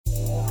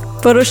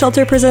Photo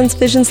Shelter presents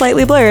Vision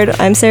Slightly Blurred.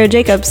 I'm Sarah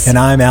Jacobs. And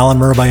I'm Alan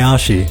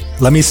Murabayashi.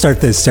 Let me start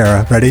this,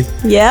 Sarah. Ready?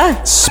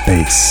 Yeah.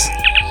 Space.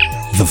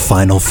 The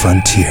final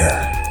frontier.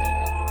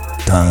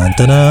 Dun,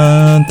 dun,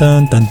 dun,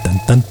 dun, dun, dun,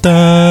 dun,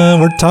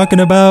 dun. We're talking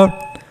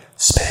about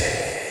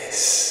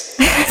space.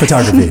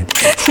 Photography.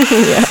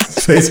 Yeah.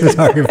 Space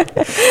photography.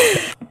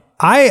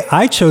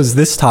 I chose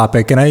this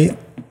topic, and I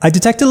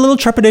detected a little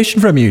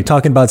trepidation from you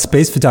talking about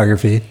space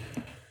photography.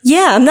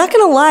 Yeah, I'm not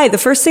going to lie. The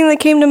first thing that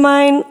came to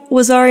mind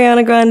was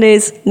Ariana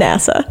Grande's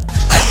NASA.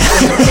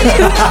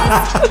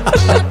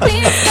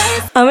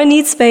 I'm going to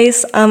need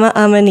space. I'm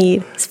going to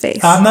need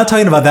space. I'm not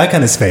talking about that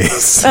kind of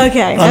space.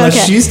 Okay.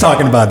 Unless she's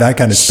talking about that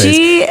kind of space.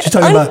 She's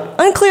talking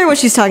about... Unclear what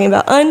she's talking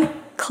about.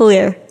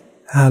 Unclear.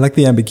 I like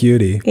the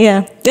ambiguity.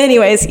 Yeah.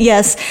 Anyways,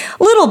 yes,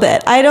 a little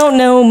bit. I don't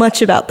know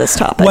much about this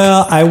topic.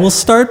 Well, I will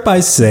start by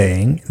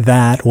saying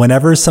that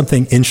whenever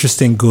something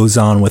interesting goes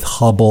on with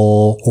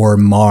Hubble or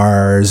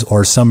Mars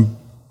or some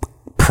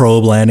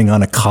probe landing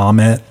on a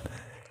comet,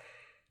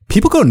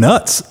 people go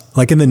nuts.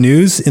 Like in the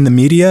news, in the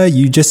media,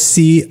 you just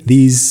see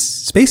these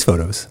space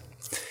photos.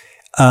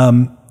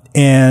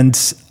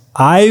 And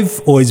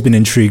I've always been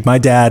intrigued. My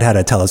dad had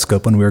a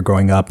telescope when we were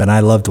growing up, and I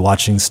loved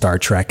watching Star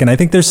Trek. And I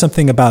think there's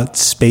something about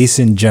space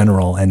in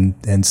general and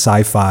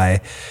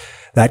sci-fi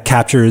that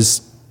captures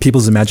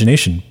people's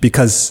imagination,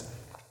 because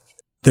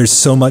there's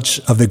so much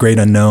of the great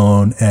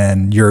unknown,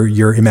 and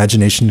your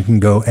imagination can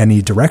go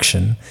any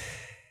direction.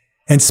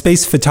 And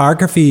space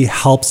photography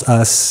helps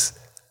us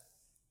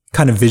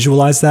kind of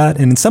visualize that,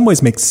 and in some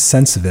ways make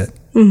sense of it.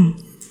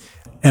 Mm.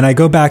 And I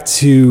go back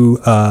to,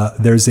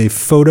 there's a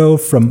photo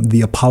from the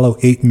Apollo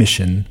 8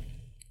 mission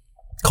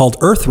called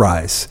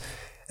Earthrise.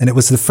 And it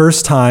was the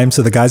first time,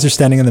 so the guys are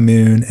standing on the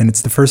moon, and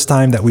it's the first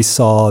time that we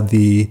saw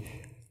the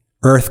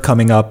Earth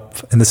coming up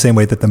in the same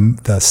way that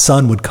the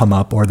sun would come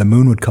up or the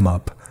moon would come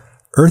up.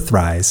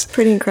 Earthrise.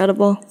 Pretty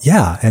incredible.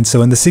 Yeah. And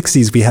so in the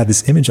 60s, we had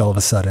this image all of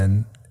a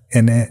sudden,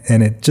 and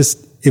it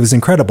was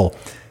incredible.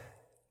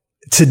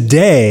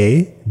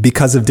 Today,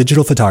 because of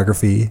digital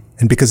photography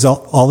and because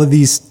all of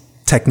these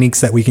techniques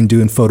that we can do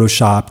in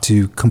Photoshop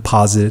to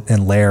composite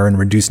and layer and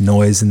reduce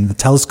noise and the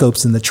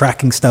telescopes and the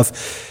tracking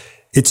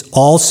stuff, it's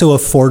all so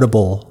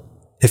affordable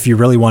if you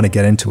really want to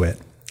get into it.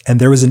 And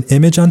there was an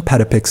image on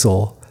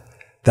Petapixel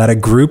that a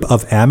group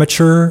of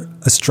amateur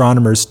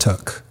astronomers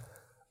took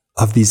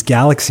of these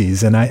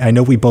galaxies. And I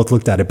know we both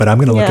looked at it, but I'm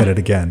going to look at it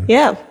again.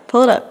 Yeah,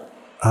 pull it up.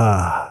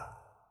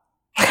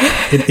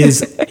 It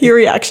is your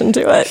reaction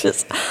to it.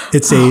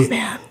 It's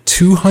a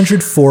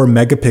 204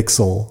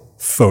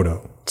 megapixel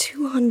photo.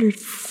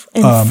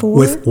 204?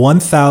 With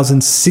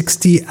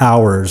 1,060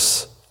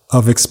 hours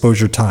of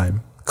exposure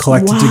time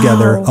collected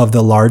together of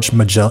the large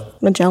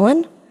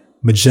Magellanic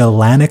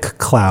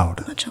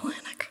Cloud.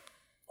 Magellanic.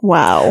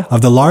 Wow.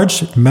 Of the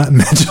large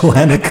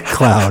Magellanic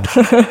Cloud.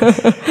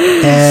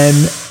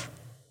 And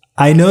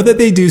I know that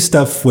they do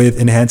stuff with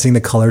enhancing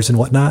the colors and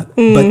whatnot,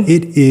 but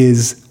it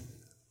is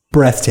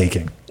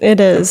breathtaking. It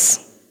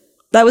is.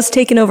 That was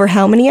taken over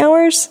how many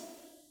hours?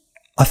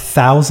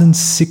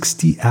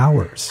 1,060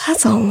 hours.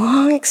 That's a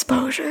long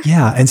exposure.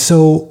 Yeah. And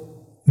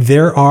so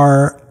there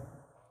are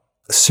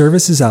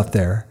services out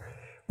there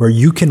where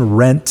you can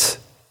rent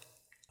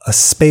a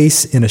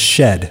space in a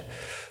shed.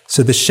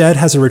 So the shed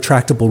has a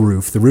retractable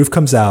roof. The roof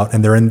comes out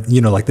and they're in,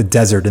 like the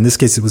desert. In this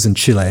case, it was in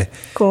Chile.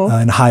 Cool.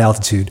 In high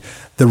altitude.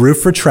 The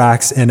roof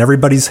retracts and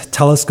everybody's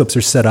telescopes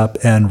are set up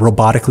and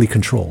robotically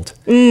controlled.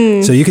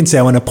 So you can say,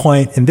 I want to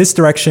point in this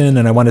direction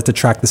and I want it to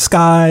track the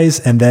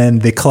skies. And then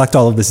they collect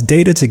all of this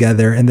data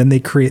together and then they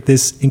create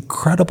this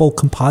incredible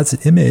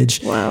composite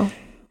image. Wow.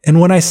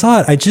 And when I saw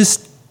it, I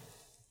just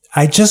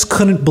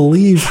couldn't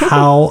believe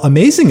how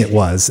amazing it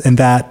was. And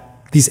that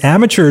these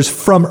amateurs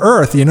from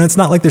Earth, it's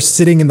not like they're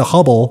sitting in the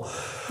Hubble,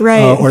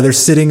 right? Or they're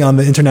sitting on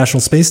the International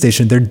Space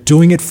Station. They're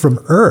doing it from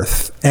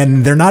Earth,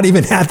 and they're not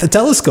even at the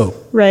telescope.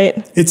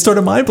 Right. It's sort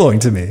of mind-blowing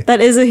to me. That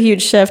is a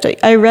huge shift.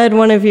 I read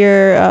one of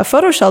your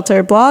Photo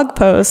Shelter blog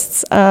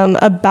posts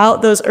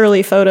about those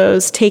early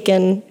photos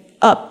taken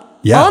up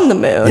on the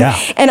moon. Yeah.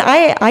 And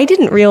I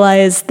didn't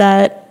realize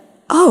that,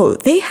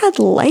 they had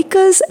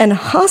Leicas and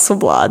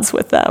Hasselblads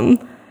with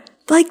them.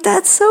 Like,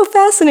 that's so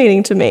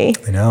fascinating to me.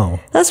 I know.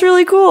 That's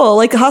really cool.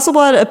 Like,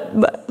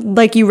 Hasselblad,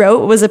 like you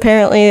wrote, was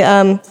apparently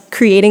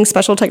creating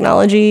special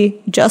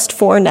technology just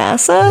for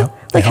NASA.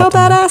 Yep. Like, how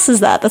badass is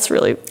that? That's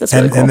really cool.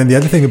 And then the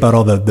other thing about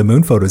all the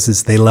moon photos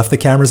is they left the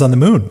cameras on the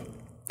moon.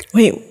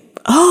 Wait,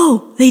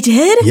 they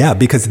did? Yeah,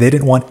 because they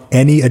didn't want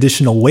any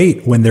additional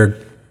weight when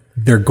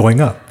they're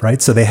going up,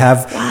 right? So they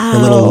have the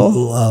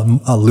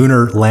little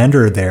lunar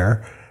lander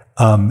there.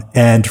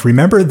 And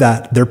remember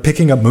that they're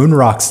picking up moon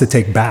rocks to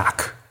take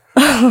back.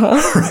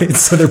 Right.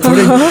 So they're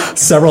putting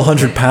several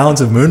hundred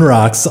pounds of moon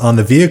rocks on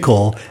the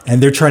vehicle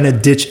and they're trying to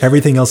ditch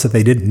everything else that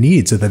they didn't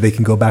need so that they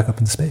can go back up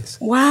into spape.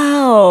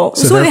 Wow.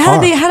 So how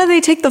did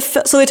they take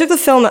so they took the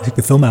film out? Take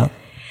the film out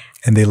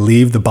and they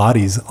leave the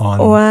bodies on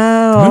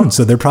the moon.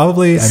 So they're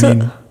probably,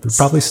 they're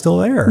probably still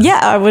there.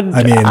 Yeah,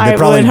 they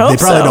probably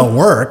don't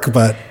work,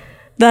 but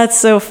That's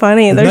so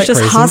funny. Isn't There's that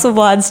just crazy?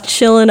 Hasselblads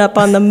chilling up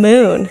on the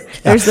moon.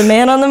 There's the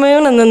man on the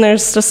moon, and then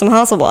there's just some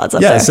Hasselblads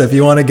up Yeah, there. so if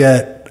you want to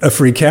get a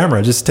free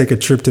camera, just take a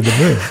trip to the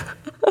moon.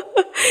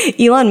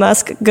 Elon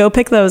Musk, go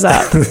pick those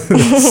up.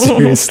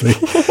 Seriously.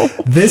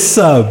 This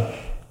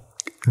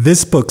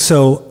book,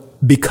 so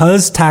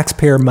because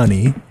taxpayer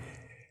money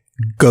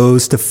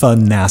goes to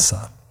fund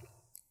NASA,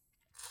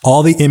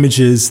 all the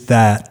images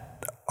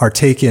that are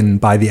taken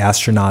by the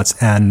astronauts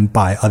and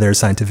by other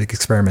scientific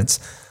experiments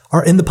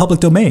are in the public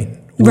domain.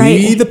 Right.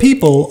 We, the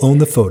people, own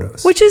the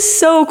photos. Which is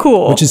so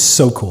cool. Which is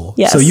so cool.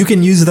 Yes. So you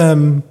can use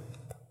them,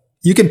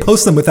 you can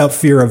post them without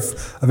fear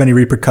of any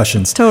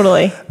repercussions.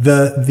 Totally.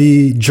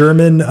 The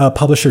German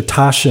publisher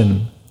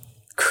Taschen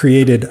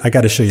created, I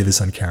got to show you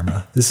this on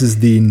camera. This is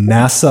the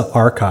NASA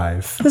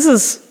archive. This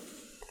is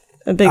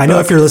a big I know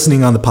book. if you're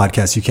listening on the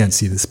podcast, you can't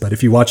see this, but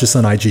if you watch this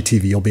on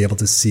IGTV, you'll be able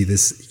to see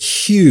this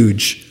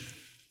huge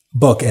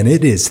book, and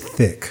it is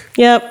thick.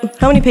 Yep.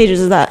 How many pages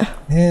is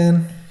that?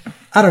 Man,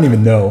 I don't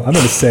even know. I'm going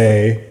to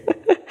say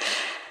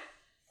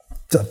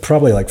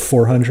probably like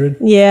 400.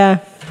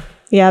 Yeah.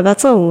 Yeah,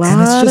 that's a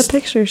lot just- of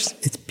pictures.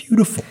 It's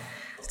beautiful.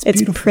 It's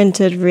beautiful.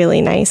 printed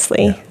really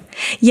nicely.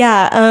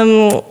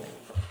 Yeah.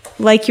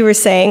 Like you were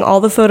saying, all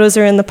the photos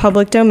are in the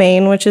public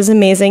domain, which is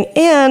amazing.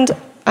 And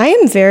I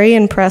am very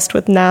impressed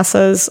with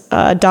NASA's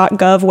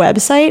 .gov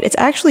website. It's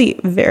actually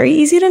very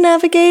easy to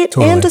navigate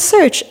Totally. and to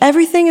search.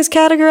 Everything is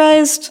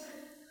categorized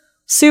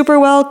super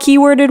well,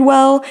 keyworded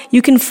well.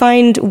 You can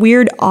find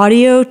weird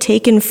audio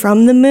taken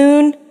from the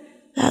moon.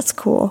 That's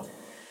cool.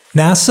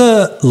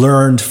 NASA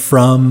learned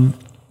from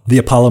the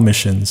Apollo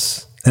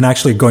missions, and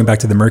actually going back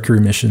to the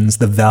Mercury missions,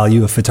 the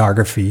value of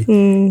photography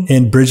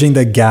in bridging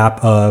the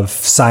gap of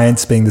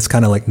science being this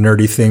kind of like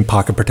nerdy thing,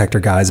 pocket protector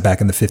guys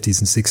back in the 50s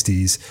and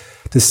 60s,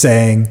 to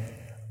saying,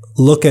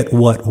 look at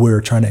what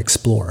we're trying to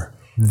explore.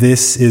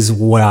 This is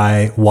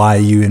why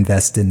you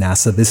invest in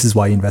NASA. This is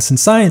why you invest in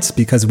science,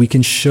 because we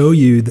can show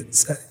you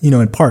that,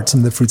 in part, some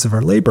of the fruits of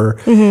our labor.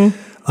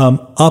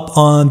 Up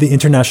on the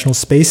International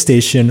Space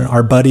Station,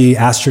 our buddy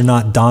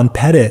astronaut Don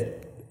Pettit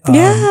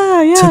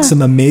took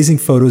some amazing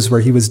photos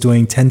where he was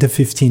doing 10 to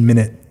 15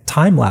 minute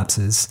time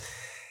lapses.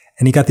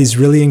 And he got these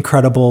really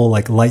incredible,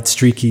 like light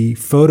streaky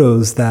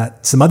photos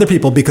that some other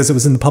people, because it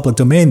was in the public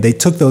domain, they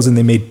took those and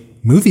they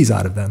made movies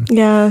out of them.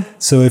 Yeah.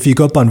 So if you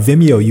go up on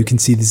Vimeo, you can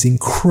see these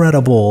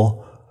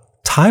incredible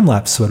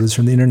time-lapse photos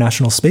from the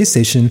International Space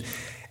Station.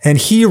 And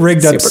he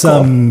rigged up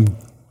some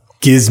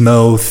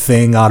gizmo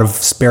thing out of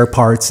spare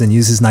parts and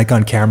used his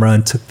Nikon camera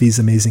and took these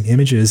amazing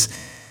images.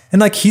 And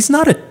like, he's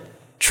not a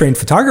trained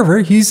photographer.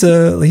 He's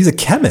a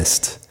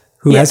chemist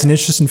who has an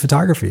interest in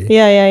photography.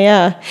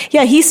 Yeah.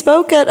 He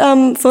spoke at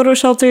Photo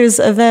Shelter's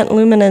event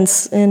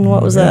Luminance in,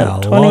 what was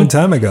that? A long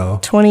time ago.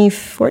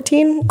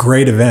 2014?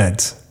 Great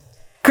event.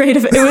 Great.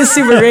 It was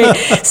super great.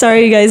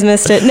 Sorry you guys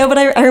missed it. No, but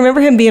I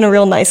remember him being a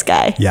real nice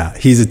guy. Yeah,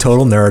 he's a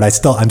total nerd.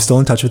 I'm still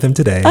in touch with him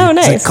today. Oh, He's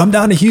nice. like, come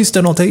down to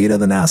Houston. I'll take you to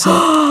the NASA.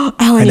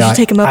 I need to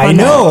take him up on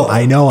that.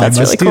 I know. That's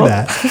I must really cool. do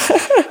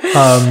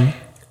that.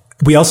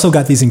 We also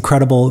got these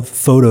incredible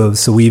photos.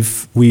 So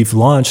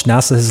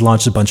NASA has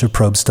launched a bunch of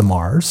probes to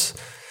Mars.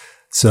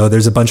 So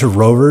there's a bunch of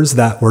rovers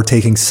that were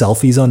taking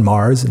selfies on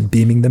Mars and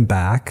beaming them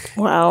back.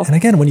 Wow. And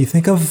again, when you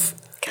think of,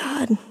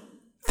 God.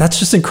 that's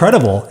just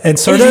incredible. And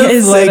sort It of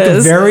is, like it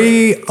is.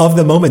 very of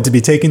the moment to be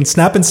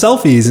snapping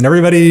selfies, and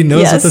everybody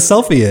knows what the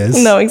selfie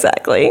is. No,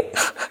 exactly.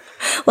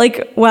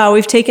 Like, wow,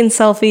 we've taken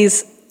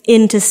selfies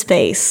into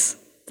space.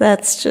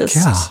 That's just,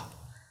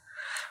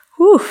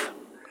 whew,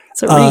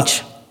 it's a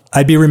reach.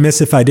 I'd be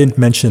remiss if I didn't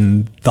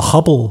mention the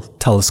Hubble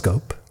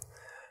telescope.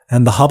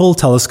 And the Hubble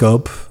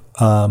telescope,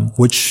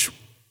 which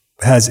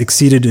has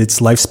exceeded its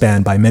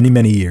lifespan by many,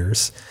 many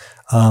years,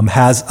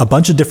 has a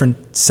bunch of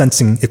different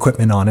sensing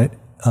equipment on it.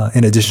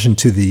 In addition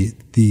to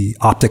the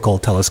optical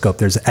telescope,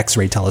 there's an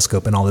X-ray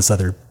telescope and all this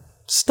other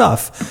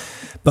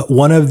stuff. But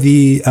one of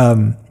the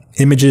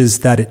images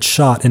that it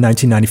shot in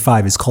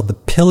 1995 is called The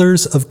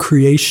Pillars of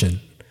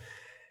Creation.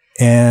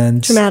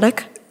 And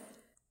Dramatic.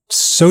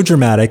 so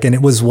dramatic. And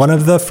it was one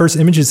of the first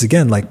images,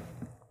 again, like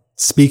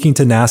speaking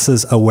to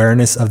NASA's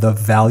awareness of the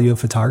value of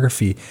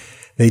photography.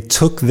 They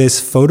took this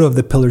photo of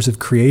the Pillars of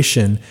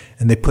Creation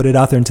and they put it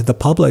out there into the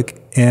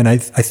public. And I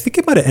think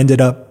it might have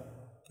ended up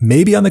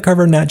maybe on the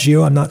cover of Nat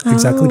Geo. I'm not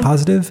exactly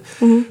positive.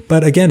 Mm-hmm.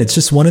 But again, it's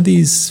just one of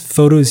these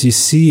photos you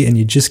see and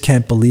you just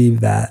can't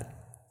believe that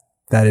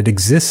it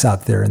exists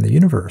out there in the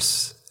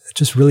universe. It's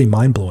just really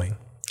mind-blowing.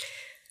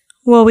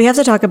 Well, we have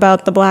to talk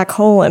about the black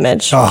hole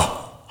image. Oh,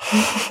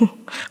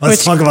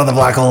 let's talk about the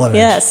black hole image.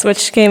 Yes,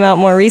 which came out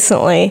more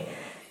recently.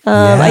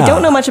 I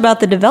don't know much about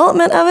the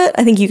development of it.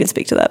 I think you can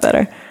speak to that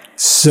better.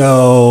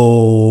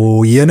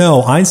 So,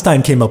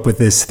 Einstein came up with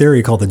this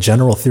theory called the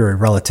general theory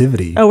of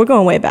relativity. Oh, we're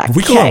going way back.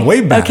 We're going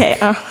way back. Okay,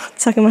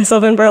 tucking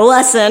myself in for a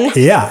lesson.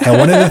 Yeah, and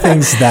one of the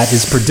things that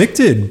is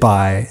predicted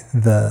by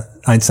the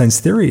Einstein's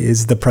theory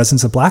is the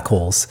presence of black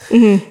holes.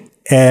 Mm-hmm.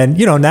 And,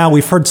 now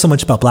we've heard so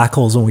much about black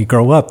holes when we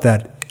grow up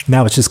that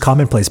now it's just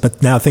commonplace.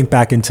 But now think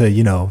back into,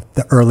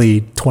 the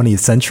early 20th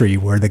century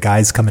where the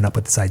guy's coming up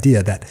with this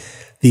idea that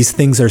these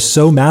things are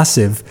so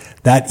massive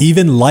that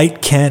even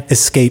light can't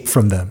escape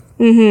from them.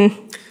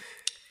 Mm-hmm.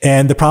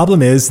 And the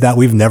problem is that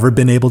we've never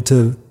been able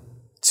to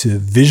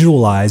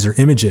visualize or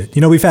image it.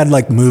 You know, we've had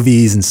like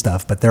movies and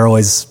stuff, but they're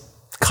always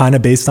kind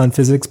of based on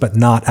physics, but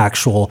not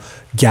actual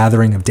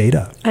gathering of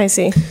data. I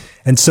see.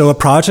 And so a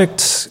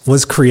project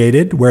was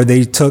created where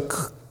they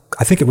took,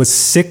 I think it was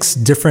 6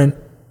 different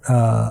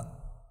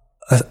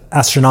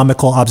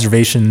astronomical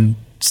observation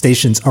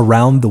stations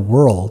around the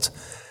world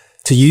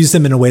to use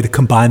them in a way to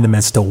combine them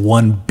into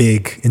one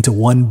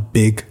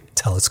big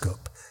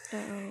telescope.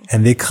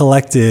 And they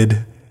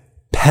collected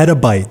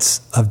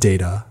petabytes of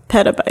data.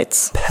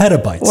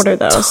 Petabytes. What are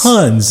those?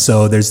 Tons.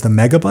 So there's the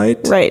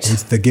megabyte. Right.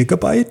 There's the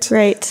gigabyte.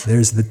 Right.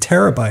 There's the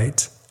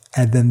terabyte.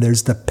 And then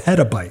there's the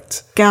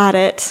petabyte. Got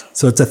it.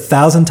 So it's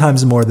 1,000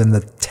 times more than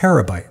the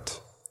terabyte.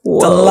 Whoa.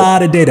 It's a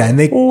lot of data. And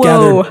they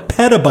gathered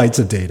petabytes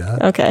of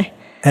data. Okay.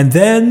 And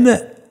then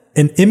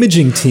an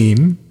imaging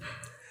team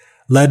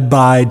led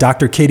by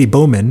Dr. Katie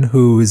Bowman,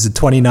 who is a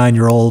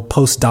 29-year-old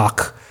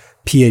postdoc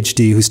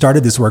PhD who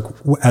started this work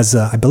as,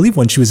 I believe,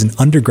 when she was an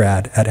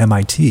undergrad at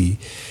MIT,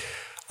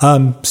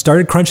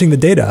 started crunching the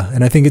data.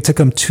 And I think it took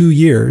them 2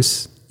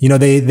 years. You know,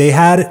 they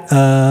had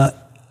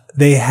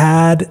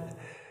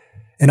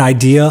an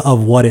idea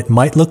of what it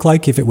might look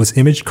like if it was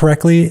imaged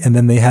correctly. And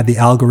then they had the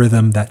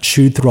algorithm that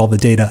chewed through all the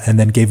data and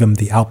then gave them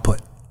the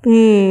output.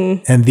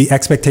 And the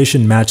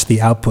expectation matched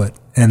the output.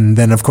 And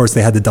then, of course,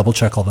 they had to double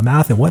check all the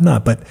math and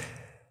whatnot. But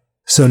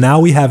so now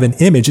we have an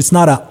image. It's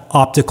not an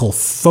optical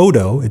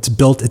photo. It's a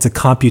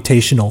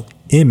computational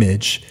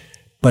image,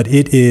 but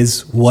it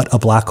is what a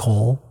black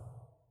hole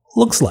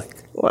looks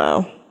like.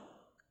 Wow.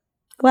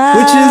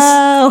 Which is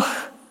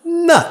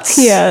nuts.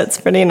 Yeah, it's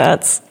pretty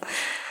nuts.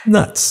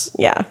 Nuts.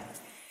 Yeah.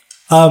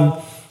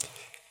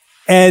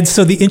 And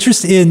so the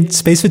interest in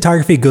space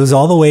photography goes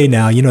all the way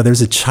now. You know,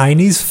 there's a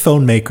Chinese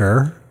phone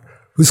maker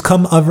who's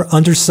come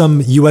under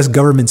some US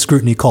government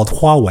scrutiny called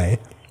Huawei.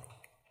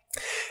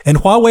 And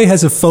Huawei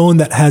has a phone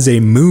that has a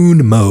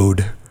moon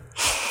mode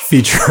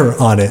feature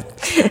on it.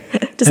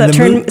 Is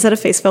that a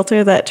face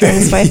filter that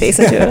turns my face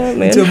into a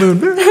moon? Into a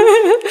moon.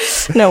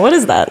 No, what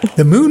is that?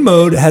 The moon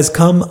mode has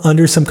come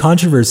under some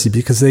controversy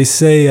because they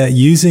say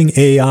using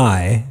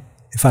AI,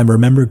 if I'm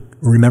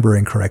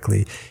remembering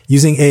correctly,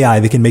 using AI,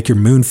 they can make your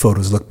moon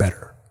photos look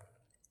better.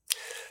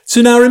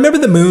 So now remember,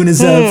 the moon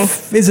is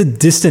a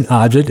distant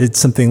object. It's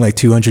something like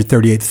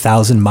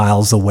 238,000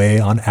 miles away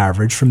on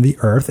average from the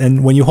Earth.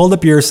 And when you hold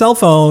up your cell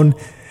phone,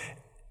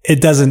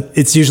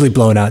 it's usually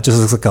blown out. It just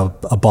looks like a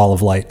ball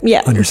of light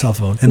on your cell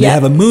phone. And they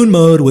have a moon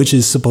mode, which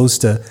is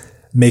supposed to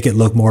make it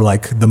look more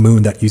like the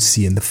moon that you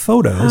see in the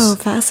photos. Oh,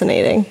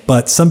 fascinating.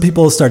 But some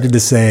people started to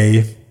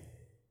say,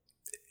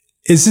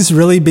 is this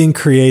really being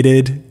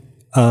created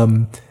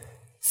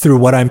through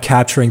what I'm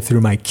capturing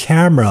through my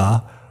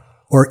camera?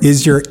 Or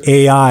is your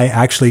AI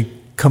actually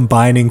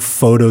combining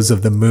photos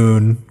of the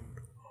moon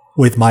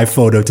with my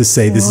photo to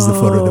say this is the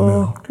photo of the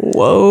moon?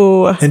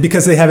 Whoa. And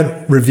because they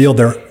haven't revealed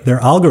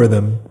their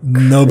algorithm,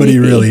 nobody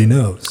really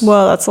knows.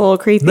 Well, that's a little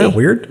creepy. Isn't that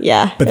weird?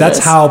 Yeah. But that's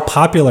how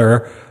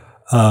popular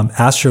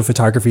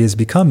astrophotography has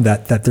become,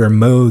 that there are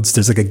modes.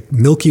 There's like a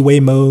Milky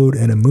Way mode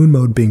and a moon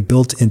mode being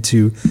built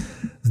into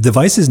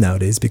devices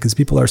nowadays because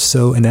people are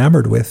so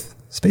enamored with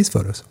space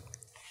photos.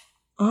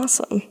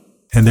 Awesome.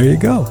 And there you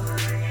go.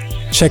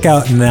 Check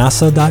out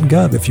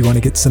nasa.gov if you want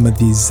to get some of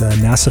these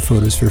NASA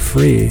photos for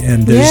free.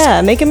 And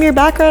make them your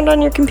background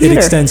on your computer. It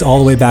extends all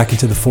the way back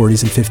into the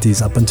 40s and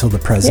 50s up until the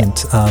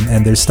present. Yeah.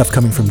 And there's stuff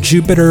coming from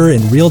Jupiter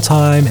in real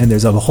time. And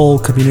there's a whole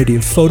community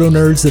of photo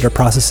nerds that are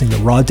processing the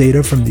raw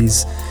data from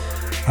these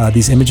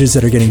images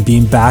that are getting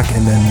beamed back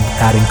and then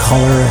adding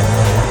color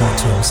and whatnot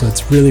to them. So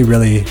it's really,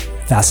 really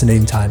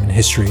fascinating time in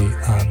history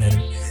and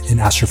in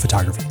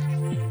astrophotography.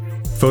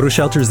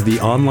 PhotoShelter is the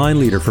online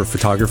leader for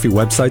photography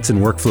websites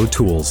and workflow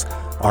tools.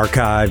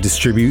 Archive,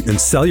 distribute, and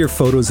sell your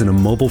photos in a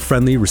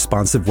mobile-friendly,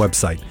 responsive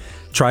website.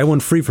 Try one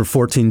free for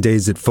 14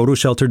 days at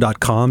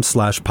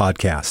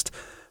photoshelter.com/podcast.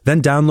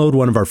 Then download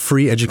one of our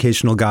free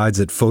educational guides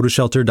at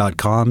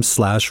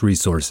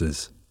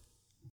photoshelter.com/resources.